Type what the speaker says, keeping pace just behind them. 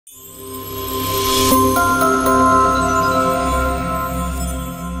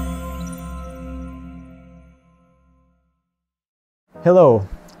Hello,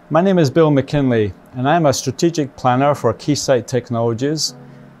 my name is Bill McKinley and I'm a strategic planner for Keysight Technologies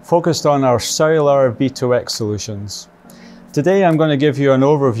focused on our cellular V2X solutions. Today I'm going to give you an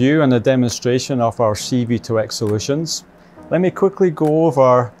overview and a demonstration of our C-V2X solutions. Let me quickly go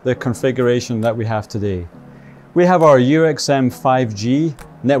over the configuration that we have today. We have our UXM 5G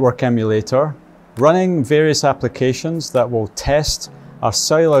network emulator running various applications that will test our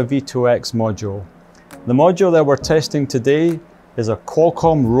cellular V2X module. The module that we're testing today is a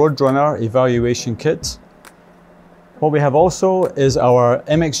Qualcomm Roadrunner evaluation kit. What we have also is our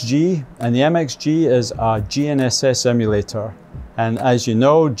MXG, and the MXG is a GNSS emulator. And as you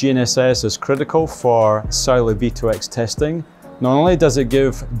know, GNSS is critical for cellular V2X testing. Not only does it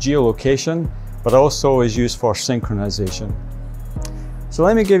give geolocation, but also is used for synchronization. So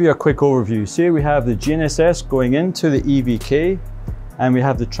let me give you a quick overview. See, we have the GNSS going into the EVK, and we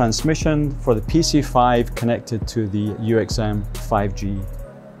have the transmission for the PC5 connected to the UXM 5G.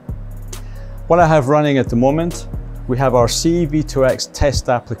 What I have running at the moment, we have our C-V2X test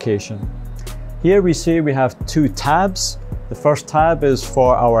application. Here we see we have two tabs. The first tab is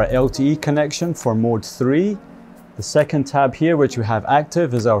for our LTE connection for mode 3. The second tab here, which we have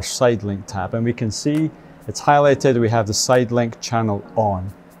active, is our side link tab, and we can see it's highlighted. We have the side link channel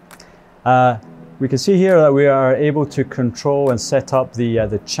on. We can see here that we are able to control and set up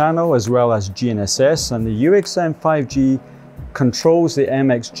the channel as well as GNSS, and the UXM 5G controls the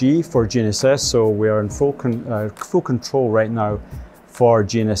MXG for GNSS, so we are in full control right now for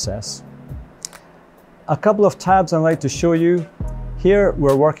GNSS. A couple of tabs I'd like to show you. Here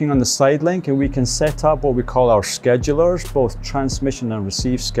we're working on the side link, and we can set up what we call our schedulers, both transmission and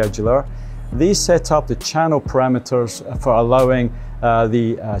receive scheduler. These set up the channel parameters for allowing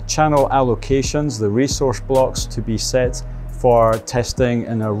the channel allocations, the resource blocks, to be set for testing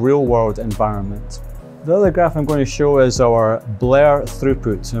in a real-world environment. The other graph I'm going to show is our blur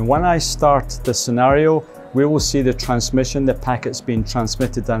throughput, and when I start the scenario, we will see the transmission, the packets being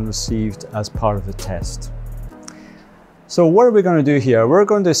transmitted and received as part of the test. So what are we going to do here? We're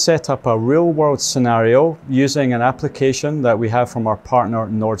going to set up a real-world scenario using an application that we have from our partner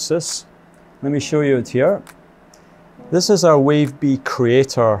Nordsys. Let me show you it here. This is our WaveB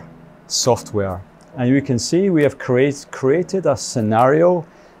Creator software, and you can see we have created a scenario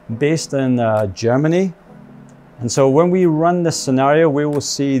based in Germany. And so when we run this scenario, we will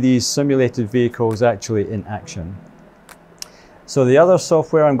see these simulated vehicles actually in action. So the other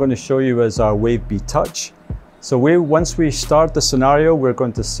software I'm going to show you is our WaveB Touch. So once we start the scenario, we're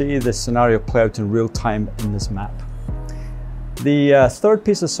going to see the scenario play out in real time in this map. The third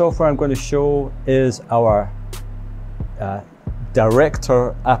piece of software I'm going to show is our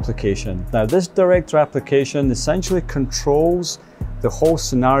Director application. Now, this Director application essentially controls the whole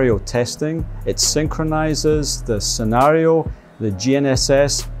scenario testing. It synchronizes the scenario, the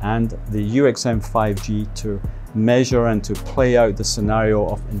GNSS, and the UXM 5G to measure and to play out the scenario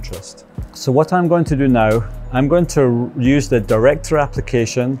of interest. So what I'm going to do now, I'm going to use the Director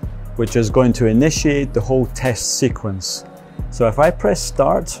application, which is going to initiate the whole test sequence. So if I press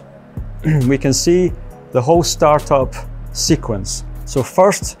start, we can see the whole startup sequence. So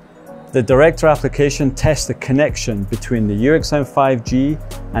first, the Director application tests the connection between the UXM 5G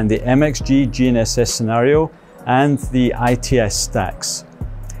and the MXG GNSS scenario and the ITS stacks.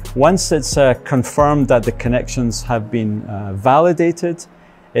 Once it's confirmed that the connections have been validated,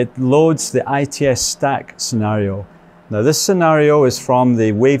 it loads the ITS stack scenario. Now, this scenario is from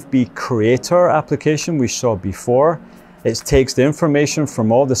the WaveB Creator application we saw before. It takes the information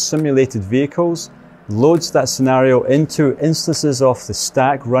from all the simulated vehicles, loads that scenario into instances of the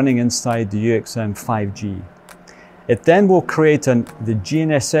stack running inside the UXM 5G. It then will create the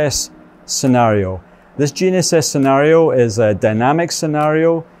GNSS scenario. This GNSS scenario is a dynamic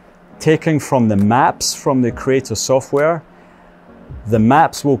scenario taken from the maps from the Creator software. The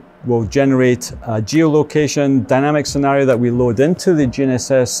maps will generate a geolocation dynamic scenario that we load into the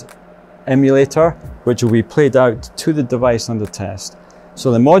GNSS emulator, which will be played out to the device under test.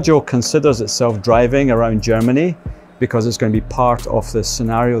 So the module considers itself driving around Germany because it's going to be part of the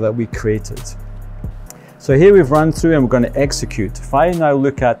scenario that we created. So here we've run through and we're going to execute. If I now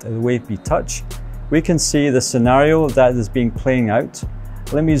look at the WaveB Touch, we can see the scenario that is being playing out.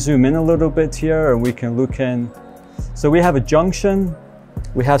 Let me zoom in a little bit here and we can look in. So we have a junction,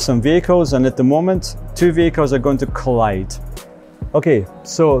 we have some vehicles, and at the moment, two vehicles are going to collide. Okay,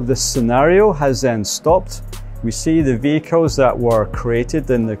 so the scenario has then stopped. We see the vehicles that were created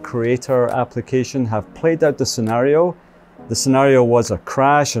in the Creator application have played out the scenario. The scenario was a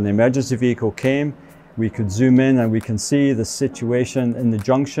crash, an emergency vehicle came. We could zoom in and we can see the situation in the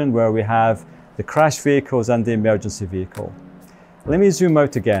junction where we have the crash vehicles and the emergency vehicle. let me zoom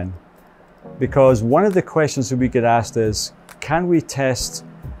out again, because one of the questions that we get asked is, can we test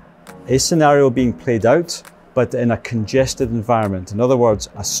a scenario being played out, but in a congested environment? In other words,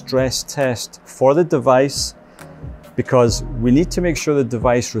 a stress test for the device, because we need to make sure the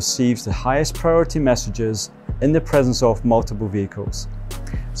device receives the highest priority messages in the presence of multiple vehicles.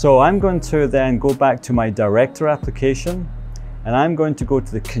 So I'm going to then go back to my director application, and I'm going to go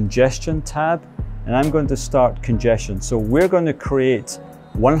to the congestion tab, and I'm going to start congestion. So we're going to create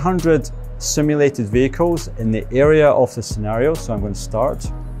 100 simulated vehicles in the area of the scenario. So I'm going to start.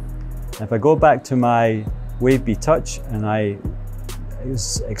 And if I go back to my Wave-B Touch and I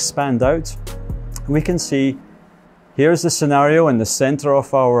expand out, we can see here's the scenario in the center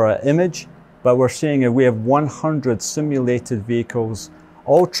of our image, but we're seeing we have 100 simulated vehicles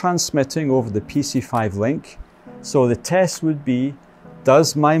all transmitting over the PC5 link. So the test would be,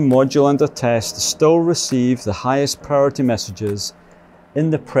 does my module under test still receive the highest priority messages in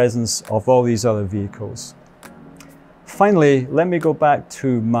the presence of all these other vehicles? Finally, let me go back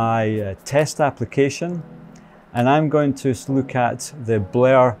to my test application, and I'm going to look at the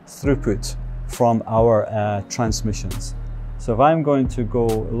blur throughput from our transmissions. So if I'm going to go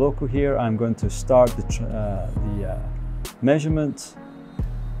local here, I'm going to start the measurement.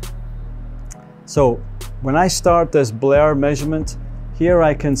 So when I start this blur measurement, here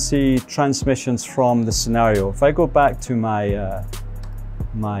I can see transmissions from the scenario. If I go back to my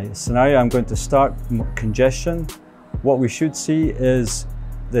scenario, I'm going to start congestion. What we should see is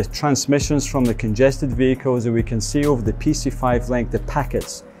the transmissions from the congested vehicles that we can see over the PC5 link, the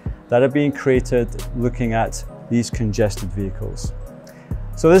packets that are being created looking at these congested vehicles.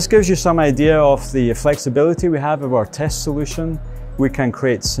 So this gives you some idea of the flexibility we have of our test solution. We can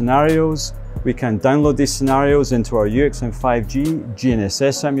create scenarios. We can download these scenarios into our UXM5G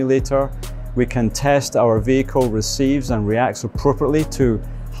GNSS emulator. We can test our vehicle receives and reacts appropriately to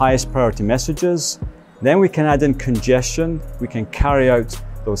highest priority messages. Then we can add in congestion. We can carry out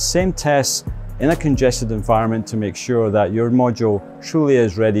those same tests in a congested environment to make sure that your module truly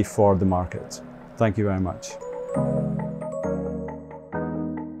is ready for the market. Thank you very much.